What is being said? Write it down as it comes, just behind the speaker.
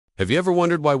Have you ever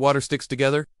wondered why water sticks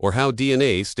together, or how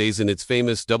DNA stays in its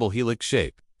famous double-helix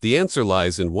shape? The answer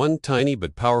lies in one tiny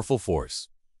but powerful force: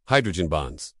 hydrogen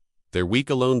bonds. They're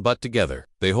weak alone but together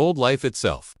they hold life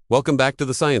itself. Welcome back to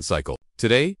the Science Cycle.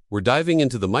 Today, we're diving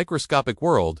into the microscopic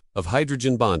world of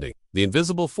hydrogen bonding, the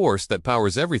invisible force that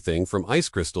powers everything from ice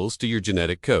crystals to your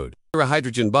genetic code. A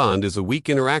hydrogen bond is a weak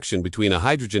interaction between a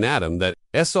hydrogen atom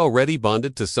that's already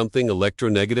bonded to something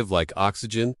electronegative like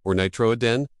oxygen or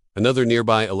nitrogen, another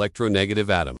nearby electronegative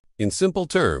atom. In simple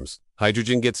terms,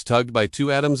 hydrogen gets tugged by two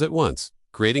atoms at once,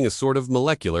 creating a sort of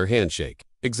molecular handshake.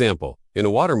 Example: in a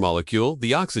water molecule,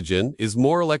 the oxygen is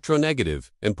more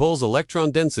electronegative and pulls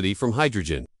electron density from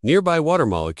hydrogen. Nearby water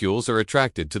molecules are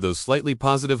attracted to those slightly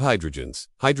positive hydrogens.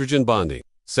 Hydrogen bonding.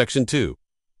 Section 2.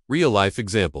 Real-life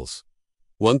examples.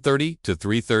 130 to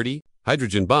 330.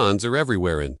 Hydrogen bonds are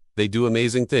everywhere and they do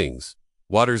amazing things.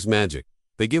 Water's magic.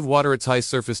 They give water its high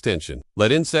surface tension,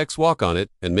 let insects walk on it,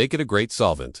 and make it a great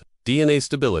solvent. DNA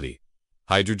stability.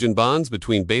 Hydrogen bonds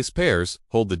between base pairs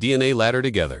hold the DNA ladder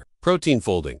together. Protein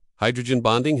folding. Hydrogen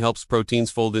bonding helps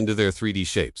proteins fold into their 3D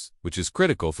shapes, which is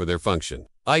critical for their function.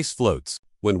 Ice floats.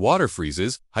 When water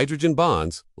freezes, hydrogen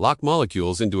bonds lock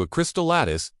molecules into a crystal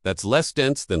lattice that's less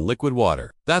dense than liquid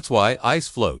water. That's why ice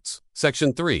floats.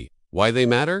 Section 3. Why they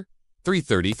matter?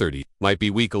 330 might be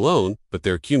weak alone, but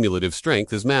their cumulative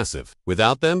strength is massive.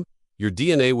 Without them, your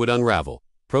DNA would unravel.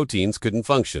 Proteins couldn't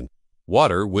function.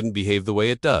 Water wouldn't behave the way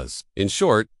it does. In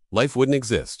short, life wouldn't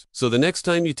exist. So the next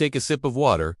time you take a sip of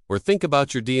water or think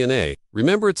about your DNA,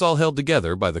 remember it's all held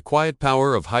together by the quiet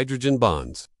power of hydrogen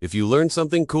bonds. If you learned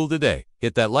something cool today,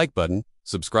 hit that like button,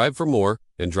 subscribe for more,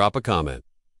 and drop a comment.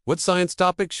 What science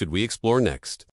topic should we explore next?